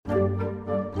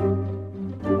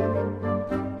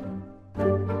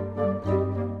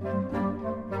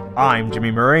I'm Jimmy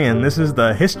Murray, and this is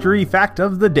the History Fact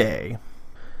of the Day.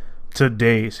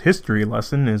 Today's history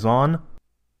lesson is on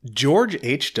George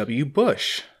H.W.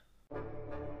 Bush.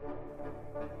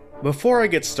 Before I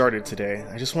get started today,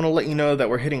 I just want to let you know that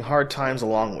we're hitting hard times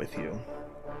along with you.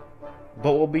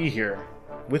 But we'll be here,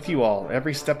 with you all,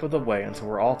 every step of the way until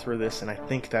we're all through this, and I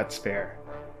think that's fair.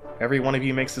 Every one of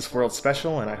you makes this world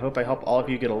special, and I hope I help all of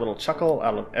you get a little chuckle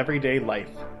out of everyday life.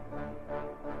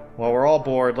 While we're all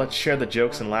bored, let's share the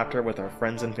jokes and laughter with our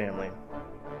friends and family.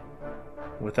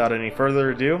 Without any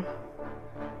further ado,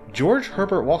 George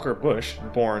Herbert Walker Bush,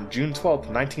 born June 12,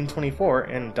 1924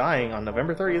 and dying on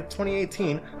November 30,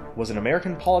 2018, was an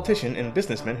American politician and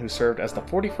businessman who served as the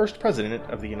 41st President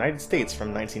of the United States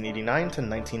from 1989 to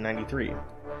 1993.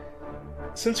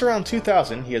 Since around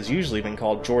 2000, he has usually been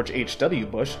called George H.W.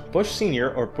 Bush, Bush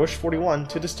Sr., or Bush 41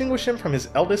 to distinguish him from his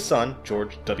eldest son,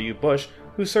 George W. Bush,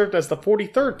 who served as the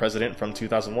 43rd President from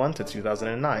 2001 to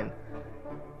 2009.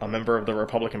 A member of the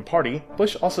Republican Party,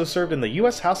 Bush also served in the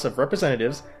U.S. House of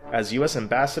Representatives, as U.S.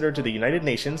 Ambassador to the United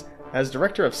Nations, as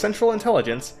Director of Central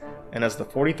Intelligence, and as the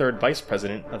 43rd Vice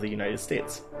President of the United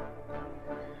States.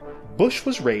 Bush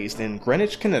was raised in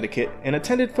Greenwich, Connecticut, and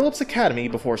attended Phillips Academy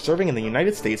before serving in the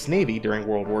United States Navy during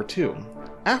World War II.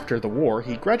 After the war,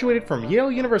 he graduated from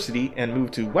Yale University and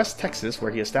moved to West Texas,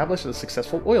 where he established a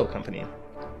successful oil company.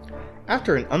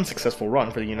 After an unsuccessful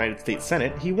run for the United States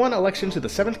Senate, he won election to the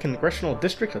 7th Congressional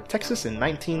District of Texas in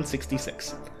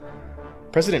 1966.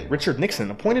 President Richard Nixon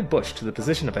appointed Bush to the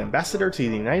position of Ambassador to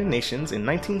the United Nations in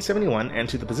 1971 and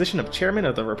to the position of Chairman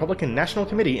of the Republican National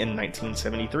Committee in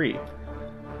 1973.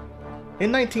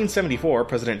 In 1974,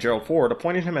 President Gerald Ford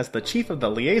appointed him as the Chief of the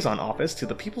Liaison Office to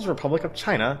the People's Republic of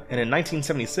China, and in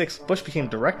 1976, Bush became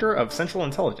Director of Central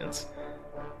Intelligence.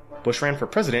 Bush ran for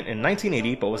president in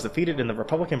 1980 but was defeated in the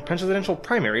Republican presidential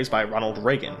primaries by Ronald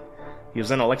Reagan. He was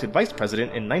then elected vice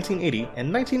president in 1980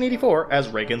 and 1984 as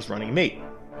Reagan's running mate.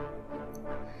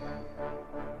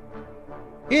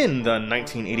 In the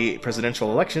 1988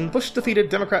 presidential election, Bush defeated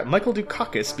Democrat Michael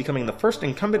Dukakis, becoming the first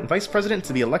incumbent vice president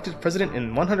to be elected president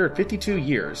in 152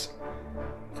 years.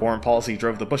 Foreign policy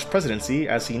drove the Bush presidency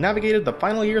as he navigated the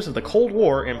final years of the Cold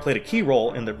War and played a key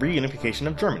role in the reunification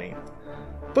of Germany.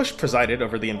 Bush presided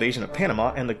over the invasion of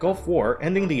Panama and the Gulf War,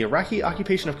 ending the Iraqi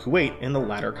occupation of Kuwait in the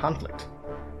latter conflict.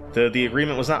 Though the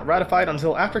agreement was not ratified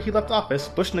until after he left office,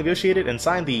 Bush negotiated and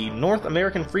signed the North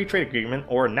American Free Trade Agreement,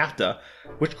 or NAFTA,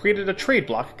 which created a trade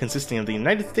bloc consisting of the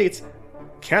United States,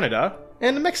 Canada,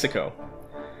 and Mexico.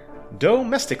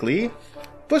 Domestically,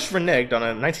 Bush reneged on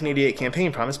a 1988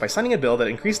 campaign promise by signing a bill that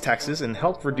increased taxes and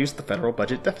helped reduce the federal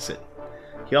budget deficit.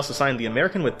 He also signed the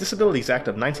American with Disabilities Act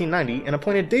of 1990 and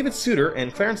appointed David Souter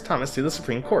and Clarence Thomas to the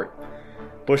Supreme Court.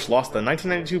 Bush lost the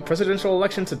 1992 presidential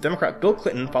election to Democrat Bill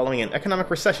Clinton following an economic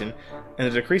recession and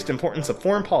the decreased importance of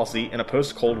foreign policy in a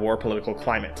post-Cold War political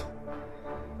climate.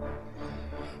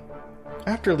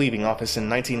 After leaving office in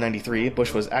 1993,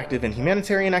 Bush was active in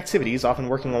humanitarian activities, often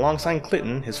working alongside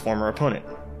Clinton, his former opponent.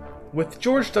 With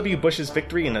George W. Bush's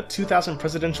victory in the 2000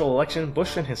 presidential election,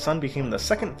 Bush and his son became the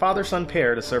second father-son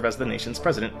pair to serve as the nation's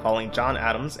president, following John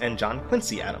Adams and John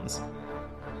Quincy Adams.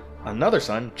 Another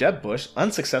son, Jeb Bush,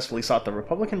 unsuccessfully sought the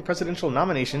Republican presidential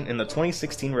nomination in the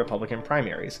 2016 Republican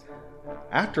primaries.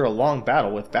 After a long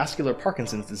battle with vascular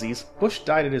Parkinson's disease, Bush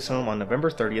died at his home on November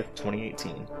 30,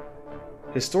 2018.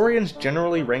 Historians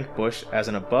generally rank Bush as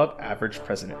an above-average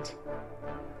president.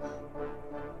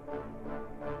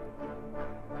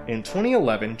 In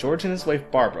 2011, George and his wife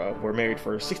Barbara were married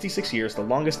for 66 years, the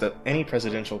longest of any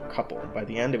presidential couple. By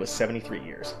the end, it was 73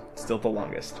 years. Still the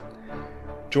longest.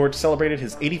 George celebrated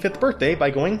his 85th birthday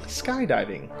by going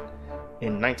skydiving.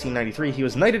 In 1993, he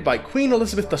was knighted by Queen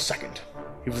Elizabeth II.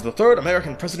 He was the third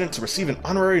American president to receive an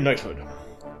honorary knighthood.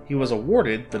 He was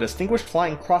awarded the Distinguished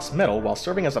Flying Cross Medal while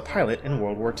serving as a pilot in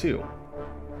World War II.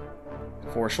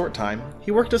 For a short time, he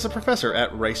worked as a professor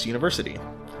at Rice University,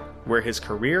 where his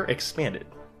career expanded.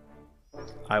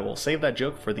 I will save that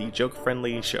joke for the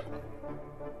joke-friendly show.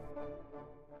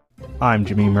 I'm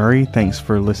Jimmy Murray. Thanks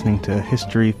for listening to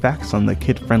History Facts on the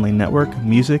Kid Friendly Network.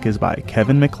 Music is by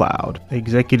Kevin MacLeod.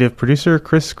 Executive producer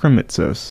Chris Kremitzos.